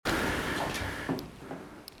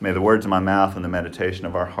May the words of my mouth and the meditation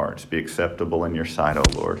of our hearts be acceptable in your sight, O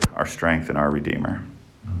Lord, our strength and our Redeemer.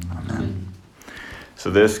 Amen. So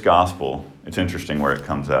this gospel, it's interesting where it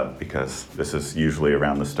comes up because this is usually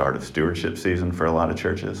around the start of stewardship season for a lot of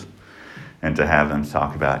churches. And to have them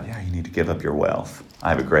talk about, you need to give up your wealth. I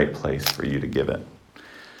have a great place for you to give it.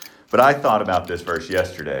 But I thought about this verse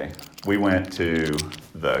yesterday. We went to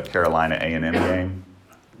the Carolina A&M game.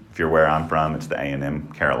 If you're where I'm from, it's the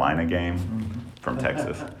A&M Carolina game from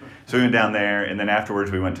Texas. So we went down there, and then afterwards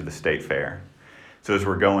we went to the state fair. So as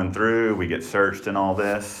we're going through, we get searched and all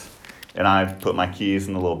this, and I put my keys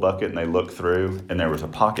in the little bucket, and they look through, and there was a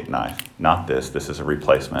pocket knife. Not this is a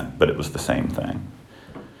replacement, but it was the same thing.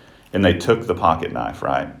 And they took the pocket knife,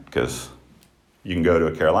 right? Because you can go to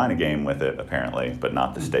a Carolina game with it, apparently, but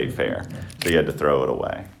not the state fair. So you had to throw it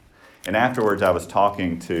away. And afterwards, I was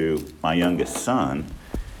talking to my youngest son,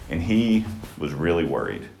 and he was really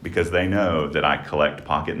worried because they know that I collect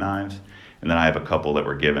pocket knives. And then I have a couple that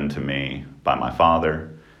were given to me by my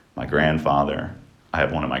father, my grandfather. I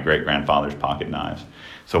have one of my great-grandfather's pocket knives.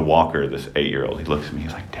 So Walker, this 8-year-old, he looks at me,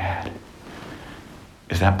 he's like, "Dad,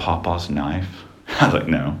 is that Papa's knife?" I was like,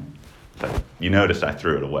 "No." Like, you noticed I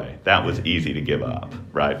threw it away. That was easy to give up,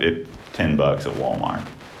 right? $10 at Walmart.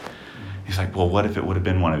 He's like, "Well, what if it would have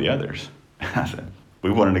been one of the others?" I said,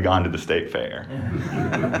 "We wouldn't have gone to the state fair."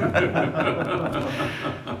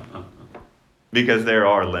 Because there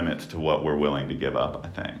are limits to what we're willing to give up,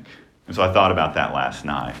 I think. And so I thought about that last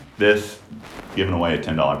night. This, giving away a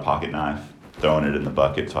 $10 pocket knife, throwing it in the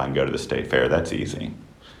bucket so I can go to the state fair, that's easy.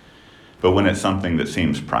 But when it's something that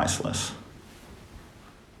seems priceless,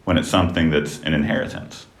 when it's something that's an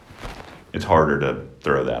inheritance, it's harder to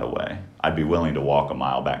throw that away. I'd be willing to walk a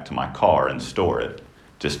mile back to my car and store it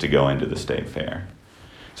just to go into the state fair.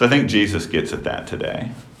 So I think Jesus gets at that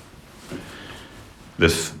today.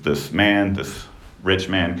 This rich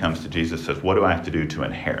man comes to Jesus and says, "What do I have to do to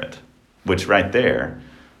inherit?" Which right there,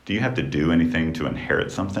 do you have to do anything to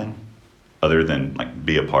inherit something other than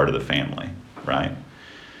be a part of the family, right?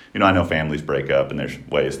 I know families break up and there's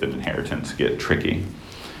ways that inheritance get tricky.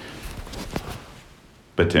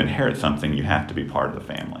 But to inherit something, you have to be part of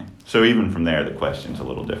the family. So even from there, the question's a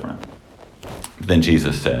little different. Then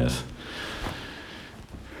Jesus says,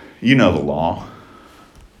 "You know the law."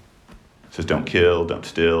 It says, "Don't kill, don't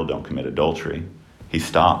steal, don't commit adultery." He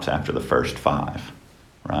stops after the first 5,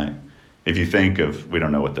 right? If you think of, we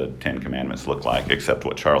don't know what the 10 Commandments look like, except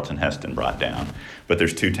what Charlton Heston brought down. But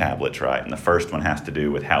there's 2 tablets, right? And the first one has to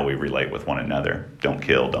do with how we relate with one another. Don't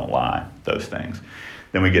kill, don't lie, those things.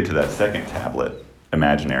 Then we get to that second tablet,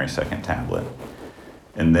 imaginary second tablet.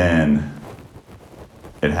 And then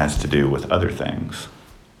it has to do with other things.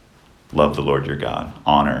 Love the Lord your God.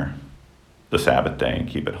 Honor the Sabbath day and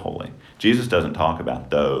keep it holy. Jesus doesn't talk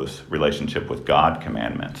about those relationship with God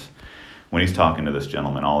commandments. When he's talking to this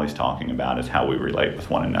gentleman, all he's talking about is how we relate with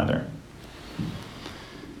one another.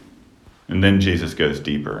 And then Jesus goes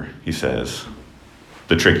deeper. He says,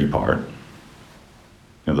 the tricky part,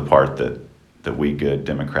 the part that we good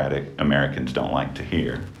democratic Americans don't like to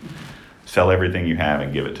hear. Sell everything you have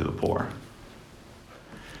and give it to the poor.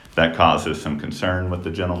 That causes some concern with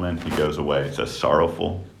the gentleman. He goes away. It says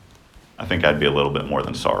sorrowful. I think I'd be a little bit more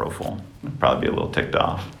than sorrowful. I'd probably be a little ticked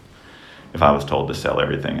off if I was told to sell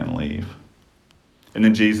everything and leave. And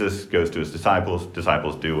then Jesus goes to his disciples.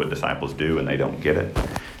 Disciples do what disciples do, and they don't get it.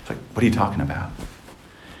 It's like, what are you talking about?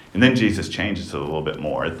 And then Jesus changes it a little bit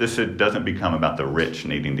more. It doesn't become about the rich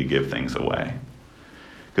needing to give things away.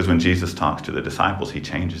 Because when Jesus talks to the disciples, he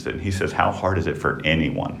changes it. And he says, how hard is it for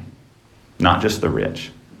anyone, not just the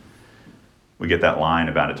rich? We get that line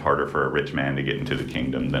about it's harder for a rich man to get into the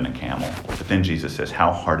kingdom than a camel. But then Jesus says,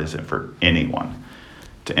 how hard is it for anyone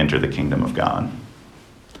to enter the kingdom of God?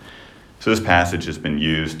 So this passage has been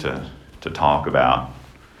used to talk about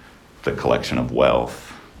the collection of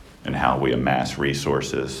wealth and how we amass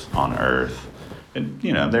resources on earth. And,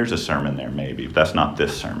 there's a sermon there maybe, but that's not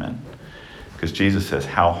this sermon. Because Jesus says,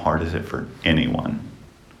 how hard is it for anyone?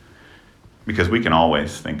 Because we can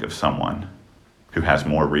always think of someone who has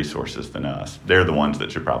more resources than us. They're the ones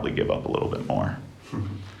that should probably give up a little bit more.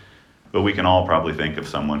 But we can all probably think of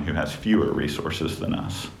someone who has fewer resources than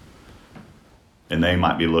us. And they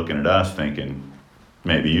might be looking at us thinking,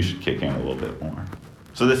 maybe you should kick in a little bit more.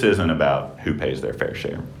 So this isn't about who pays their fair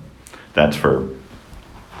share. That's for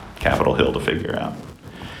Capitol Hill to figure out.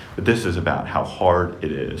 But this is about how hard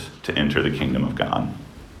it is to enter the kingdom of God.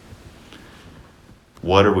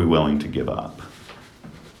 What are we willing to give up?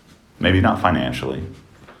 Maybe not financially,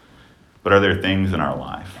 but are there things in our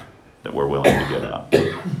life that we're willing to give up?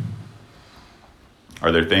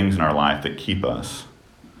 Are there things in our life that keep us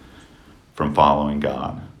from following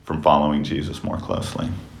God from following Jesus more closely?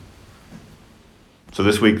 So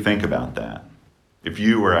this week, think about that. If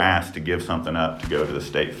you were asked to give something up to go to the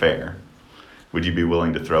state fair, would you be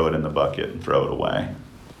willing to throw it in the bucket and throw it away?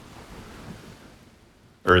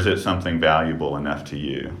 Or is it something valuable enough to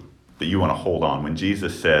you that you want to hold on? When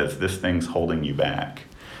Jesus says, this thing's holding you back,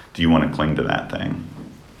 do you want to cling to that thing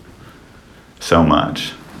so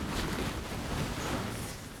much?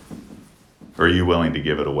 Or are you willing to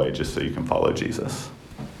give it away just so you can follow Jesus?